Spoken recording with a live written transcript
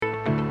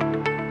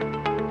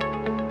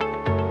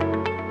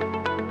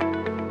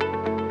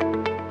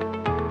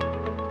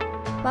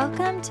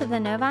Welcome to the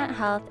Novant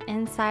Health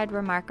Inside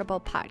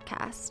Remarkable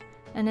podcast,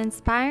 an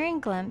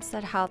inspiring glimpse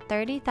at how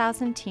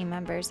 30,000 team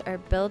members are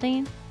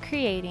building,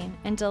 creating,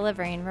 and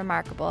delivering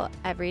remarkable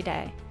every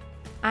day.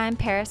 I'm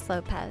Paris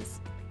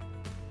Lopez.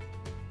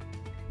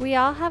 We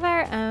all have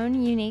our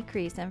own unique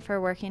reason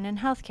for working in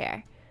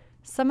healthcare.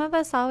 Some of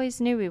us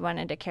always knew we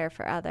wanted to care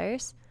for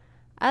others.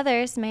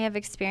 Others may have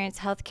experienced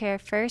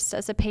healthcare first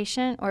as a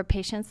patient or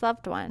patient's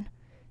loved one.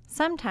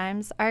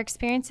 Sometimes our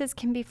experiences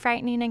can be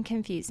frightening and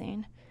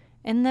confusing.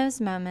 In those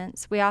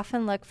moments, we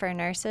often look for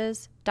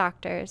nurses,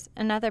 doctors,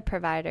 and other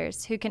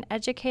providers who can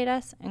educate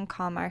us and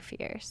calm our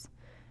fears.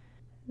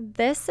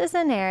 This is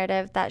a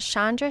narrative that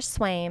Chandra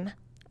Swaim,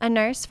 a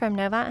nurse from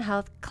Novant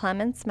Health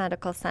Clements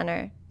Medical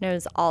Center,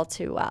 knows all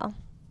too well.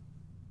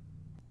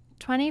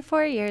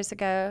 24 years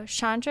ago,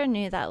 Chandra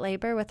knew that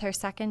labor with her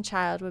second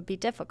child would be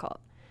difficult.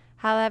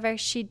 However,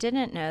 she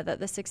didn't know that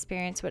this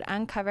experience would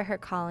uncover her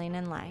calling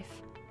in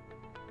life.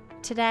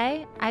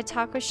 Today, I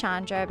talk with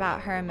Chandra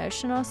about her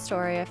emotional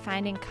story of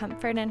finding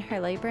comfort in her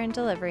labor and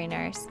delivery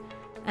nurse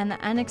and the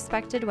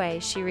unexpected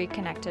way she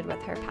reconnected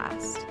with her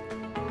past.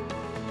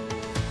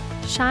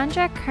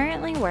 Chandra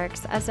currently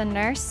works as a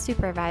nurse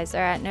supervisor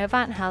at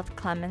Novant Health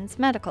Clements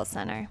Medical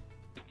Center.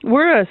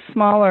 We're a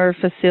smaller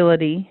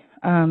facility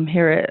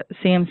here at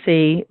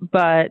CMC,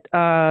 but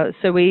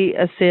so we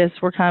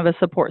assist. We're kind of a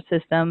support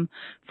system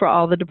for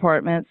all the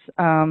departments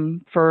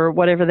for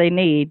whatever they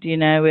need. You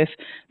know, if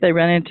they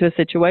run into a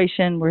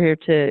situation, we're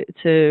here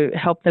to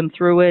help them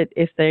through it.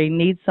 If they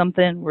need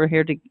something, we're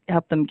here to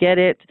help them get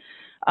it.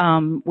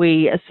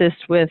 We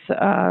assist with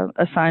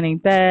assigning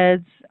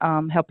beds,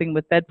 helping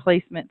with bed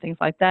placement, things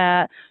like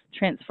that,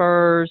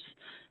 transfers,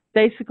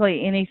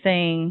 basically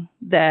anything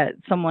that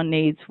someone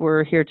needs,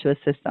 we're here to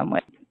assist them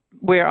with.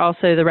 We're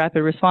also the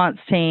rapid response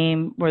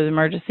team. We're the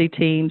emergency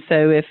team.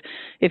 So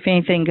if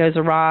anything goes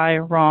awry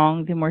or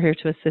wrong, then we're here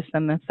to assist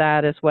them with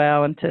that as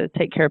well and to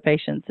take care of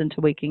patients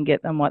until we can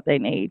get them what they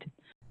need.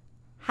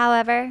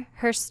 However,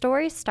 her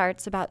story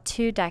starts about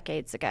 2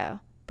 decades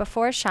ago,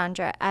 before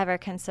Chandra ever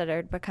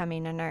considered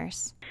becoming a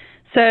nurse.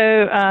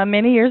 So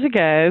many years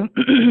ago,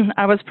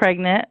 I was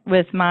pregnant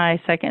with my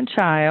second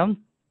child.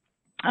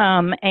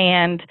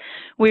 And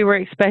we were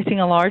expecting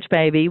a large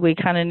baby. We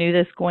kind of knew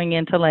this going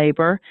into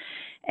labor.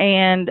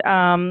 And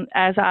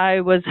as I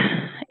was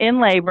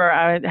in labor,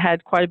 I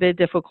had quite a bit of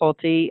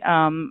difficulty.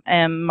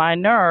 And my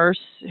nurse,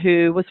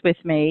 who was with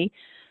me,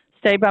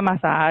 stayed by my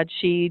side.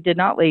 She did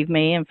not leave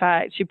me. In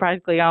fact, she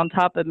practically got on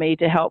top of me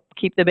to help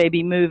keep the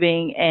baby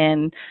moving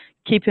and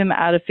keep him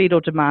out of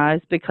fetal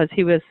demise because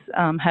he was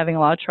having a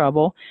lot of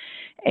trouble.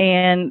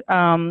 And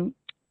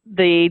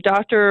the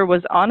doctor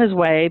was on his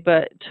way,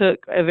 but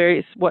took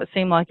what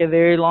seemed like a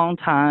very long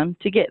time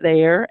to get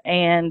there.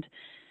 And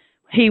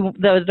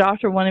the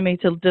doctor wanted me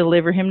to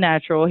deliver him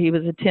natural. He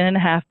was a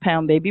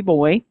 10.5-pound baby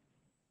boy.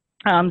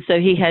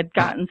 So he had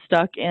gotten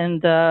stuck in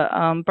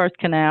the birth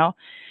canal.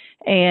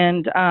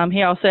 And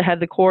he also had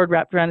the cord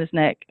wrapped around his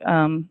neck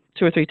 2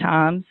 or 3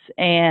 times.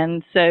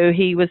 And so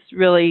he was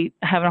really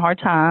having a hard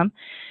time.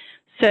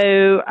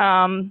 So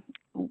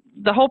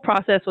the whole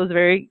process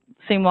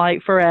seemed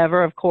like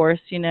forever, of course.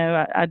 You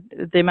know,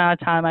 the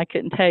amount of time I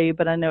couldn't tell you,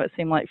 but I know it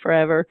seemed like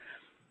forever.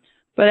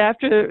 But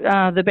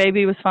after the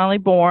baby was finally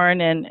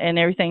born and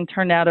everything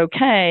turned out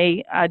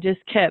okay, I just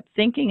kept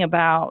thinking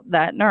about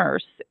that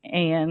nurse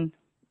and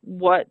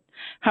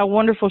how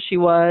wonderful she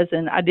was.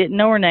 And I didn't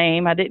know her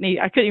name. I couldn't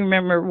even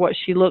remember what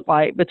she looked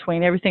like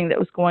between everything that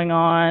was going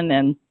on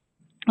and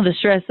the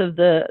stress of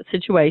the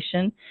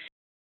situation.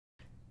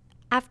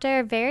 After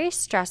a very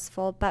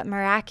stressful but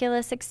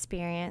miraculous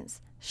experience,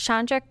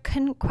 Chandra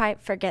couldn't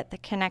quite forget the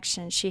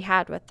connection she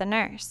had with the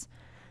nurse.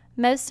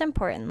 Most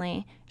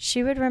importantly,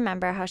 she would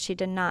remember how she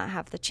did not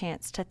have the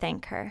chance to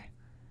thank her.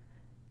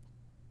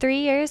 3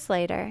 years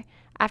later,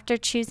 after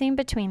choosing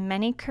between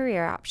many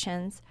career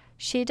options,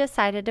 she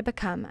decided to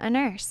become a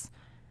nurse.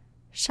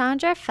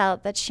 Chandra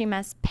felt that she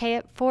must pay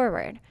it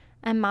forward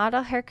and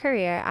model her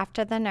career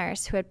after the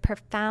nurse who had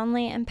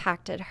profoundly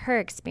impacted her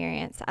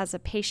experience as a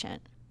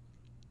patient.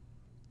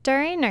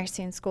 During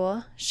nursing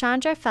school,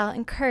 Chandra felt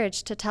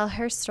encouraged to tell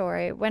her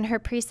story when her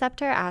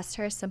preceptor asked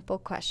her a simple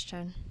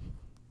question.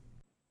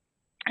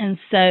 And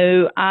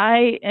so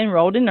I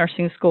enrolled in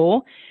nursing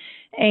school,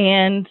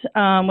 and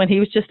when he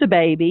was just a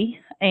baby.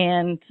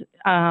 And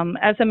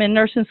as I'm in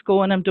nursing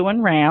school and I'm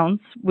doing rounds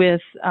with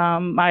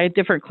my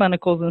different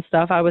clinicals and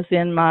stuff, I was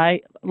in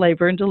my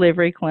labor and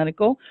delivery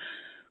clinical.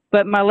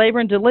 But my labor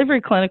and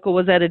delivery clinical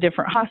was at a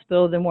different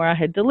hospital than where I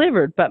had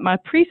delivered. But my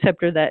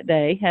preceptor that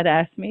day had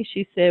asked me,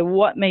 she said,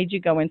 "What made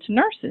you go into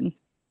nursing?"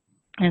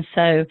 And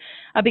so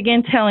I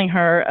began telling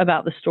her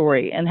about the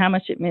story and how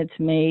much it meant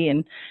to me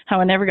and how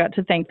I never got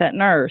to thank that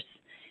nurse.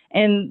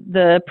 And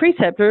the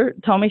preceptor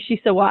told me,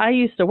 she said, "Well, I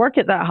used to work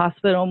at that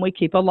hospital and we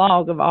keep a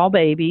log of all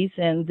babies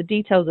and the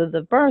details of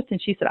the birth."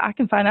 And she said, "I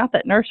can find out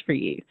that nurse for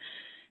you."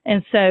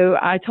 And so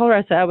I told her,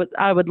 I said,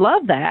 I would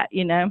love that,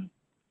 you know.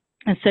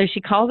 And so she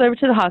calls over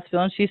to the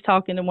hospital and she's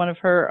talking to one of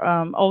her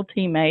old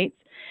teammates.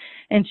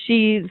 and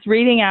she's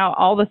reading out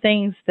all the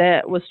things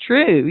that was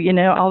true,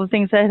 all the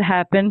things that had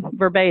happened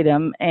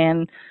verbatim.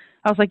 And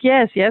I was like,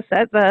 yes,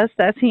 that's us,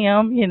 that's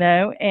him,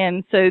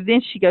 And so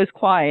then she goes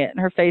quiet and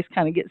her face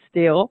kind of gets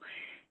still.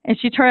 And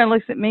she turned and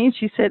looks at me and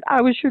she said,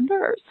 I was your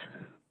nurse.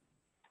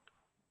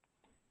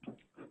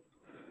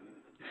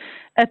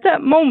 At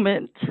that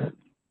moment,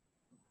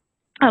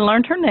 I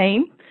learned her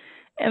name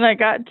and I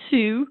got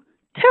to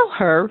tell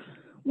her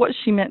what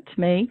she meant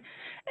to me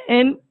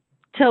and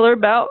tell her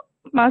about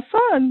my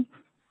son,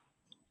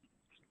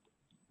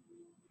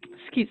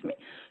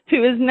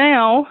 who is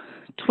now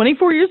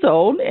 24 years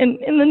old and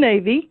in the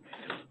Navy.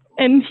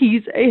 And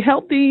he's a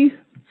healthy,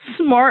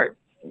 smart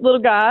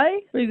little guy.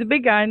 He's a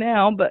big guy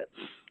now, but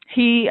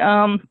he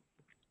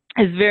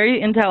is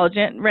very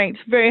intelligent, ranked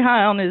very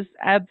high on his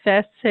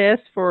ABFAS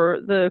test for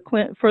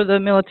the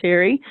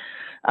military,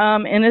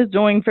 and is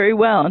doing very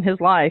well in his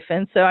life.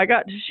 And so I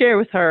got to share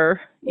with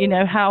her,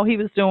 how he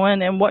was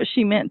doing and what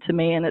she meant to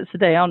me, and it's a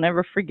day I'll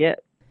never forget.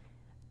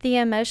 The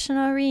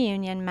emotional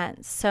reunion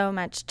meant so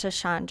much to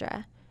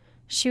Chandra.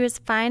 She was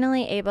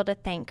finally able to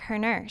thank her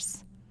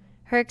nurse.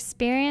 Her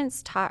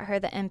experience taught her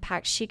the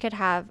impact she could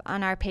have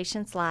on our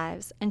patients'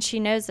 lives, and she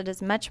knows it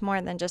is much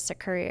more than just a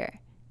career.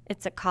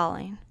 It's a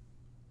calling.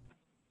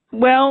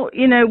 Well,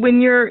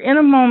 when you're in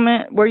a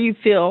moment where you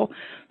feel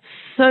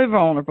so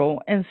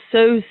vulnerable and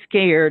so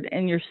scared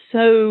and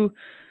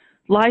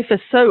life is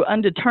so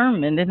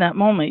undetermined in that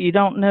moment, you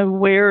don't know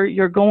where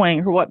you're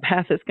going or what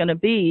path it's going to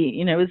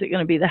be. Is it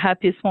going to be the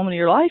happiest moment of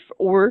your life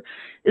or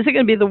is it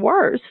going to be the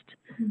worst?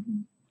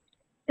 Mm-hmm.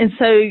 And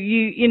so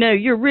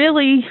you're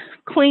really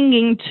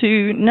clinging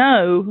to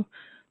know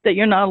that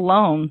you're not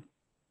alone.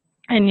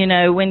 And,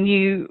 when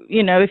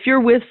if you're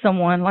with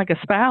someone like a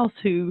spouse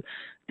who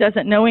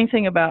doesn't know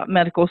anything about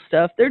medical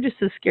stuff, they're just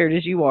as scared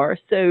as you are.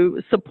 So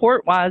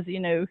support-wise,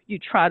 you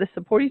try to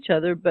support each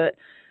other, but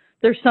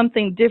there's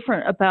something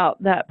different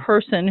about that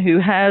person who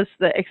has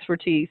the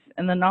expertise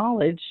and the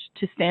knowledge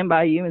to stand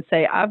by you and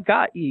say, I've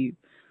got you.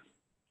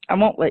 I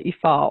won't let you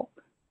fall.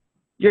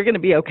 You're going to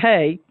be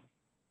okay.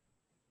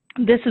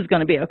 This is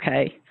going to be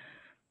okay.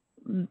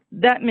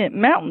 That meant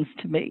mountains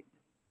to me.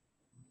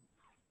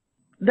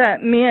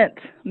 That meant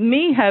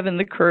me having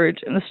the courage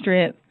and the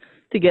strength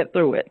to get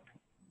through it.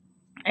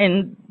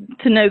 And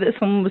to know that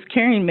someone was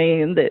carrying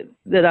me and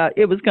that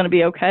it was going to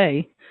be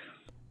okay.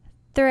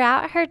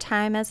 Throughout her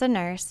time as a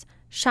nurse,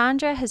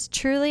 Chandra has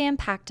truly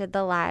impacted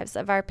the lives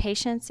of our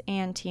patients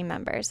and team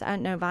members at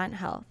Novant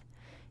Health.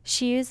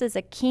 She uses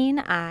a keen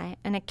eye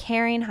and a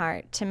caring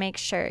heart to make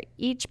sure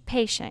each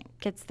patient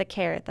gets the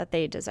care that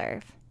they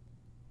deserve.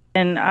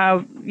 And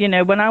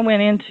when I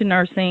went into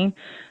nursing,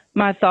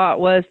 my thought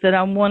was that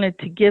I wanted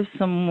to give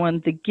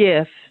someone the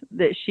gift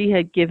that she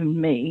had given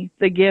me,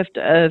 the gift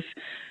of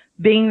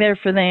being there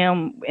for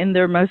them in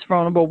their most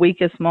vulnerable,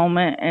 weakest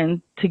moment,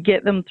 and to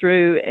get them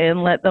through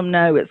and let them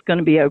know it's going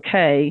to be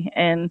okay.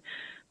 And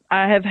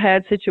I have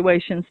had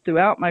situations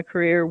throughout my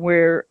career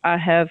where I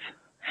have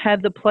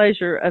had the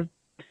pleasure of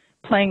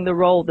playing the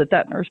role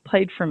that nurse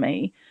played for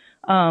me.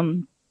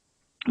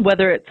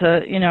 Whether it's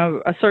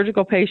a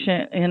surgical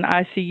patient in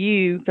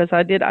ICU, because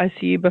I did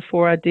ICU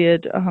before I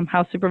did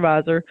house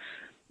supervisor.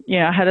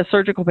 I had a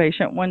surgical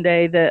patient one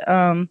day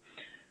that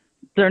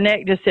their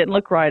neck just didn't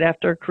look right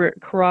after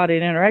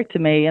carotid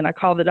enterectomy, and I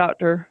called the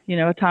doctor,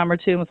 a time or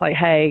two and was like,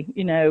 hey,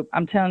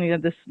 I'm telling you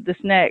this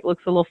neck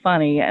looks a little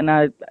funny, and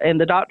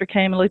the doctor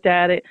came and looked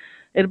at it.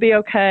 It'll be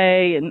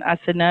okay. And I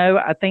said, no,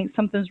 I think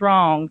something's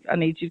wrong. I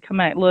need you to come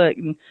back and look.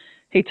 And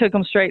he took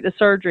them straight to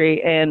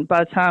surgery, and by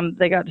the time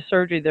they got to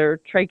surgery, their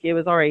trachea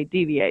was already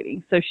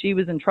deviating. So she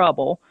was in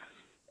trouble.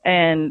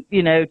 And,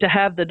 to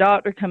have the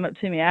doctor come up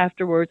to me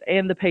afterwards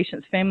and the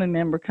patient's family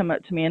member come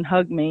up to me and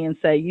hug me and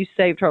say, you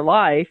saved her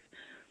life,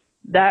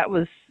 that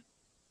was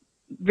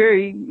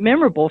very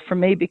memorable for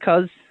me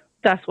because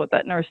that's what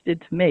that nurse did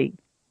to me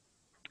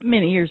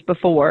many years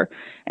before.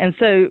 And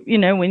so,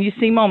 when you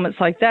see moments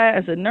like that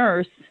as a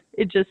nurse,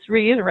 it just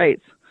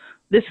reiterates,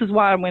 this is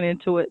why I went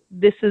into it.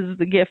 This is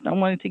the gift I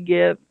wanted to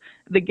give,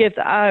 the gift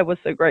that I was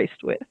so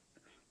graced with.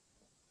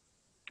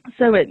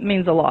 So it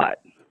means a lot.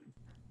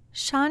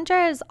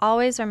 Chandra is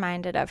always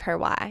reminded of her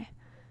why.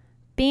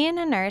 Being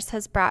a nurse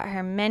has brought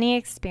her many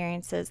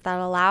experiences that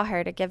allow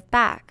her to give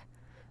back.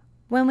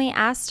 When we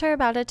asked her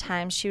about a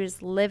time she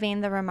was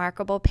living the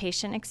remarkable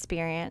patient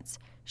experience,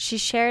 she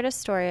shared a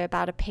story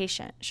about a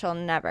patient she'll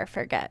never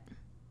forget.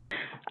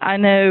 I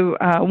know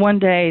one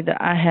day that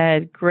I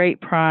had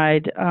great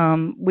pride.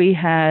 We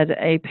had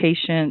a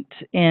patient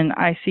in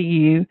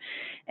ICU,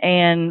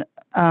 and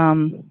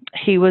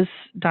he was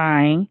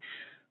dying.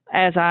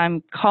 As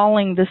I'm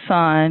calling the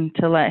son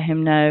to let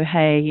him know,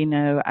 hey,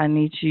 I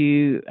need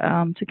you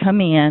to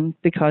come in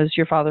because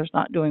your father's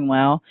not doing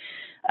well.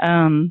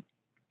 I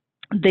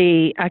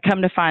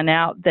come to find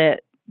out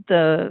that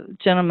the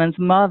gentleman's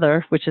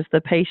mother, which is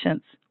the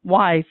patient's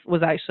wife,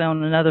 was actually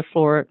on another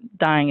floor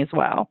dying as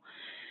well.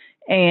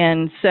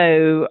 And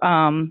so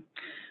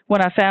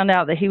when I found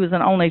out that he was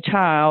an only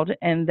child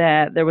and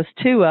that there was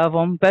two of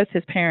them, both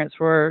his parents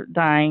were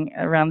dying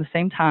around the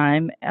same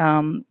time,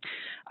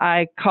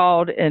 I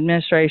called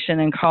administration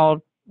and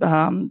called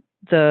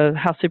the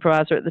house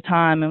supervisor at the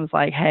time and was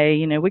like,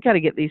 hey, we got to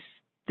get these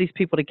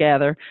people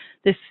together.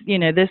 This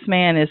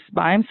man is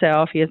by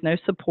himself. He has no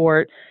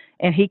support,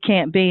 and he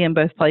can't be in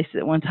both places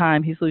at one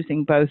time. He's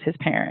losing both his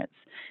parents.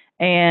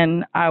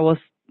 And I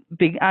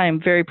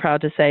am very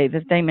proud to say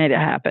that they made it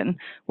happen,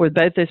 where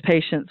both those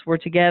patients were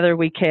together.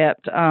 We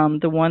kept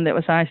the one that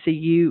was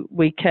ICU,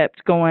 we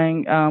kept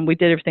going. We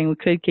did everything we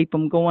could keep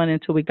him going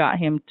until we got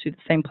him to the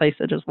same place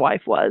that his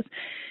wife was.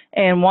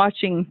 And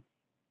watching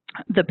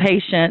the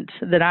patient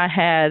that I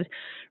had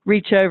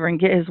reach over and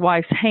get his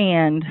wife's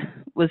hand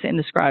was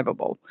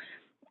indescribable.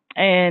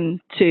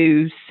 And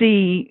to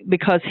see,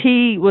 because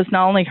he was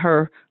not only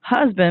her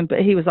husband, but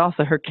he was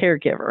also her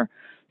caregiver.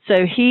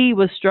 So he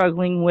was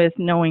struggling with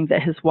knowing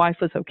that his wife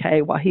was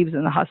okay while he was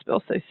in the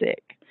hospital so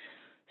sick.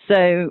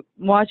 So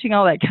watching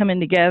all that coming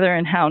together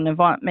and how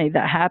Navant made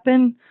that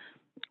happen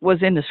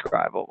was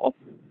indescribable.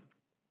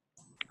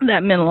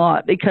 That meant a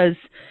lot, because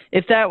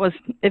if that was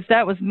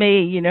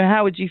me,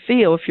 how would you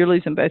feel if you're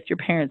losing both your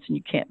parents and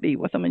you can't be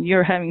with them and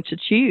you're having to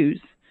choose?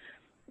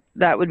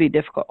 That would be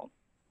difficult.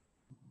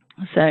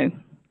 So,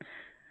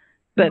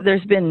 but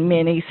there's been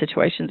many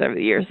situations over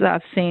the years that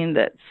I've seen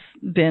that's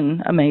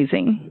been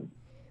amazing.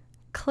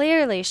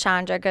 Clearly,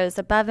 Chandra goes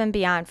above and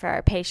beyond for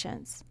our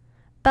patients.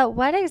 But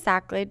what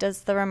exactly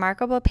does the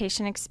remarkable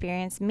patient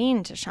experience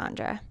mean to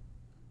Chandra?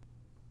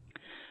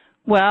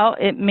 Well,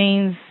 it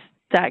means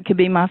that could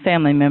be my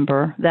family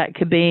member, that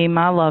could be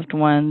my loved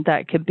one,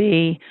 that could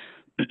be,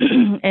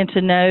 and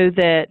to know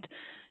that,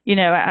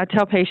 I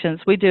tell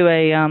patients, we do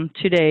a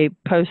 2-day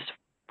post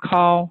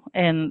call,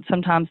 and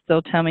sometimes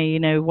they'll tell me,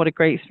 what a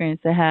great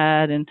experience they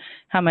had and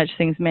how much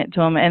things meant to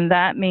them. And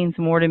that means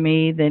more to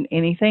me than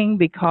anything,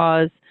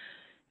 because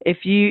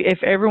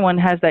if everyone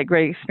has that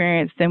great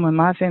experience, then when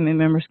my family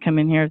members come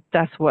in here,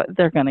 that's what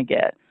they're going to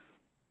get.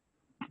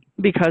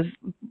 Because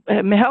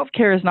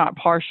healthcare is not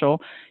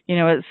partial.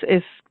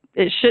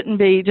 It shouldn't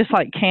be, just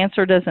like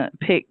cancer doesn't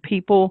pick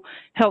people.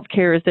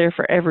 Healthcare is there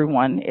for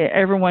everyone.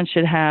 Everyone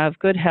should have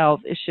good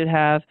health. It should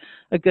have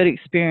a good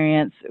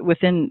experience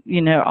within,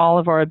 all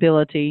of our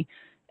ability.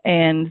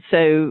 And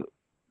so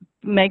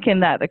making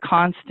that the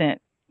constant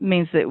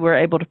means that we're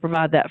able to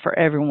provide that for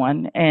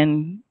everyone.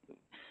 And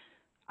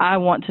I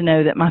want to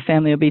know that my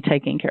family will be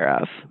taken care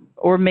of.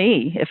 Or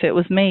me, if it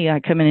was me,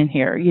 I come in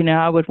here,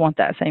 I would want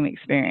that same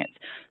experience.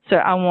 So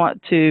I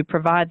want to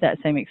provide that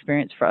same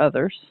experience for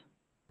others.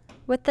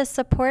 With the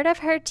support of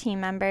her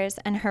team members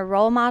and her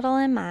role model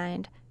in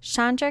mind,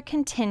 Chandra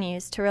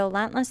continues to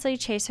relentlessly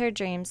chase her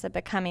dreams of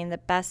becoming the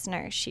best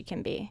nurse she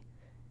can be.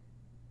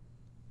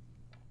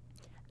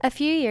 A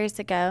few years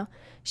ago,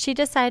 she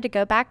decided to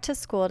go back to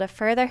school to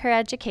further her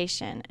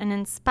education and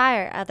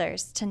inspire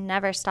others to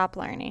never stop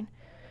learning.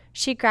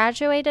 She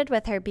graduated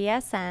with her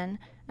BSN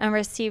and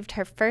received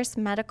her first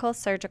medical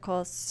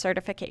surgical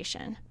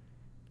certification.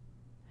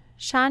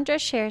 Chandra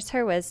shares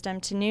her wisdom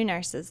to new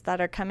nurses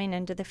that are coming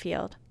into the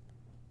field.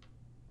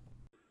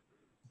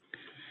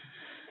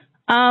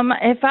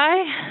 If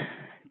I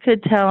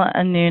could tell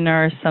a new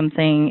nurse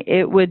something,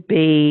 it would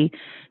be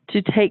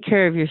to take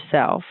care of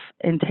yourself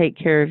and take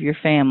care of your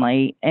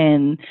family.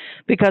 And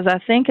because I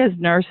think as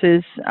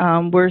nurses,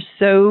 we're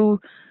so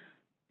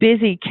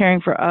busy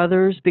caring for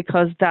others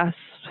because that's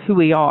who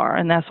we are,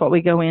 and that's what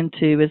we go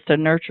into, is to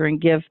nurture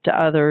and give to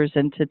others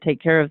and to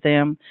take care of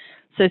them.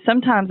 So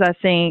sometimes I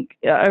think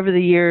over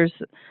the years,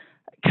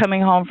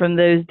 coming home from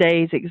those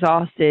days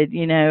exhausted,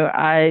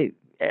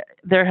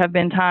 there have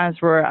been times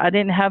where I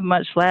didn't have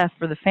much left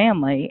for the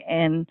family.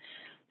 And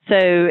so,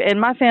 and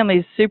my family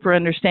is super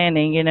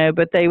understanding,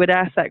 but they would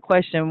ask that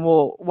question,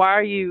 well, why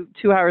are you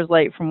 2 hours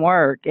late from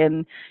work?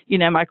 And,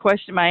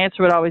 my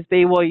answer would always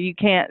be, well, you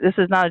can't, this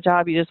is not a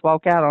job you just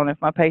walk out on. If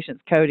my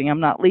patient's coding, I'm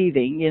not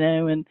leaving,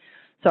 and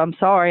so I'm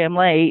sorry I'm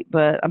late,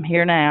 but I'm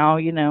here now,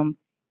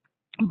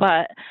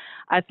 But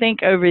I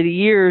think over the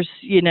years,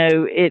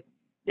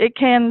 it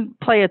can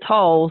play a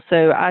toll.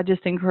 So I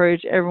just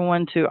encourage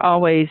everyone to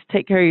always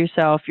take care of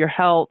yourself, your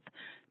health,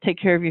 take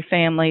care of your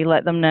family,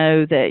 let them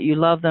know that you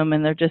love them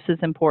and they're just as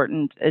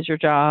important as your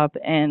job,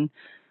 and,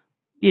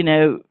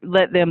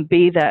 let them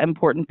be that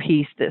important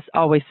piece that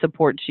always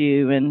supports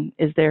you and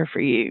is there for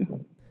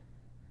you.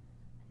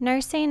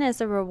 Nursing is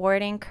a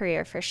rewarding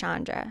career for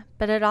Chandra,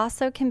 but it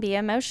also can be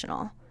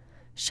emotional.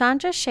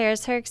 Chandra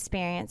shares her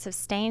experience of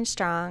staying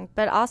strong,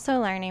 but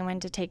also learning when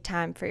to take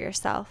time for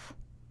yourself.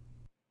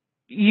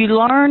 You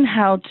learn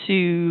how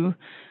to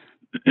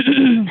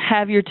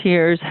have your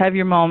tears, have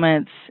your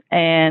moments,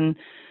 and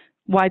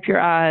wipe your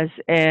eyes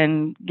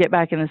and get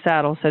back in the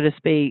saddle, so to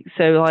speak.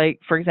 So, like,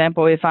 for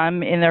example, if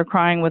I'm in there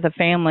crying with a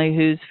family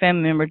whose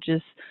family member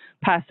just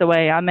passed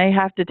away, I may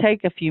have to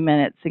take a few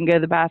minutes and go to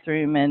the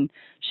bathroom and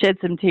shed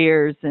some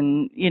tears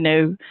and,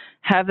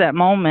 have that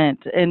moment,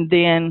 and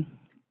then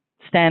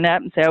stand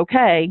up and say,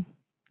 okay,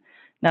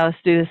 now let's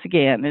do this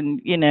again.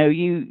 And,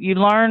 you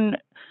learn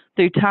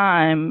through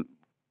time,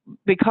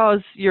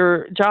 because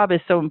your job is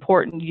so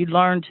important, you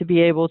learn to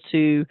be able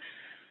to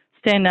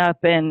stand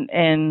up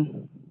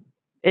and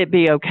it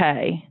be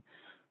okay.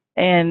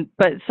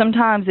 But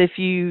sometimes if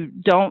you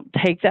don't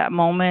take that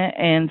moment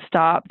and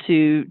stop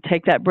to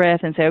take that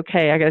breath and say,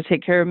 okay, I got to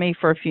take care of me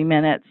for a few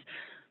minutes,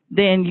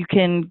 then you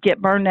can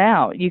get burned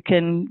out. You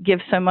can give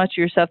so much of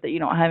yourself that you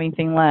don't have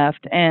anything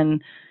left.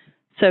 And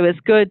so it's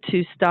good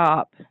to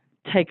stop,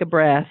 take a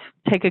breath,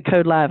 take a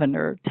Code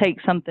Lavender, take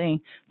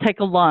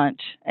a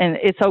lunch. And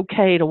it's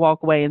okay to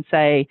walk away and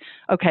say,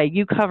 okay,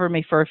 you cover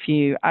me for a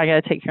few. I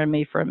got to take care of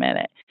me for a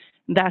minute.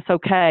 That's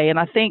okay. And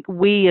I think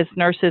we as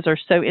nurses are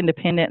so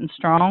independent and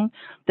strong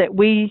that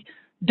we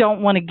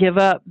don't want to give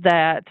up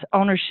that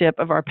ownership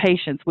of our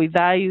patients. We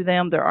value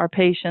them. They're our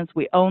patients.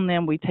 We own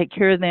them. We take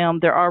care of them.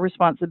 They're our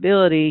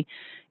responsibility.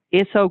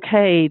 It's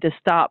okay to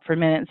stop for a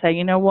minute and say,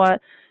 you know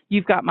what?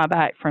 You've got my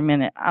back for a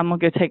minute. I'm going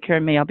to go take care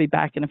of me. I'll be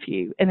back in a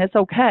few. And it's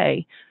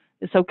okay.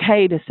 It's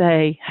okay to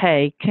say,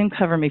 hey, can you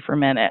cover me for a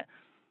minute?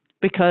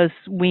 Because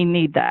we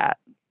need that.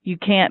 You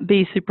can't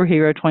be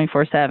superhero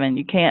 24/7.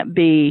 You can't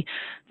be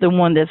the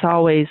one that's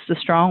always the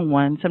strong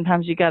one.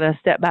 Sometimes you got to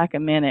step back a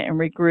minute and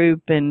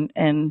regroup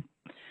and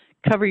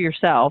cover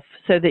yourself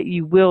so that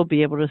you will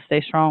be able to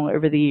stay strong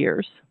over the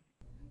years.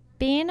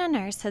 Being a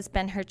nurse has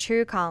been her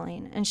true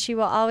calling, and she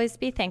will always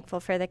be thankful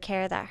for the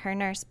care that her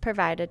nurse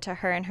provided to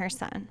her and her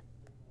son.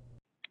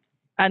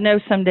 I know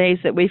some days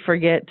that we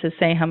forget to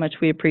say how much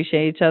we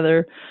appreciate each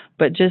other,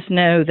 but just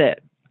know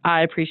that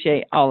I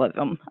appreciate all of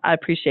them. I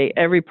appreciate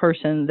every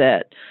person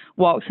that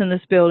walks in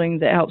this building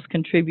that helps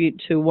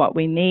contribute to what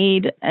we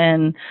need,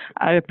 and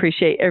I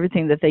appreciate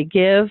everything that they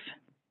give.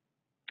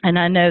 And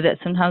I know that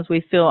sometimes we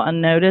feel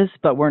unnoticed,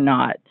 but we're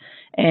not.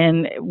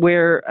 And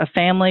we're a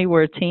family,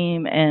 we're a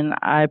team, and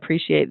I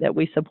appreciate that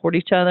we support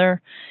each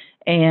other.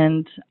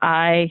 And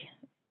I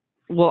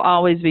will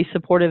always be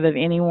supportive of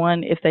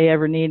anyone if they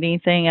ever need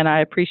anything, and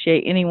I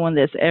appreciate anyone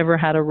that's ever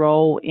had a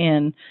role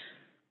in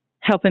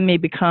helping me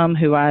become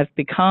who I've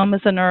become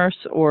as a nurse,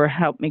 or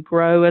helped me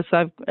grow as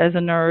a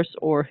nurse,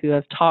 or who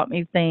have taught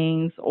me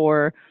things,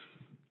 or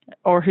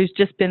who's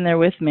just been there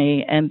with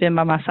me and been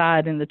by my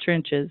side in the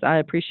trenches. I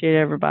appreciate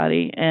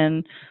everybody,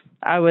 and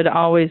I would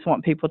always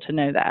want people to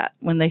know that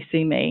when they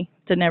see me,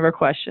 to never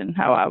question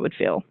how I would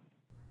feel.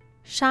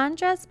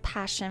 Chandra's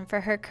passion for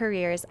her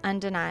career is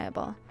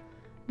undeniable.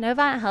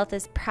 Novant Health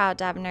is proud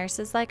to have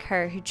nurses like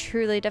her who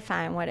truly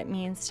define what it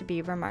means to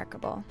be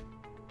remarkable.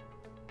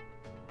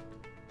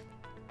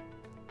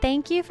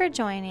 Thank you for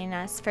joining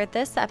us for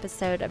this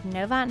episode of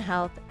Novant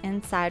Health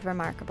Inside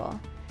Remarkable.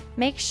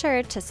 Make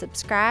sure to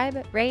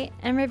subscribe, rate,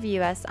 and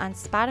review us on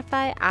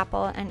Spotify,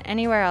 Apple, and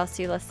anywhere else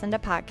you listen to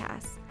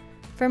podcasts.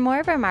 For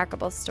more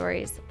remarkable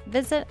stories,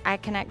 visit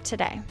iConnect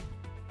today.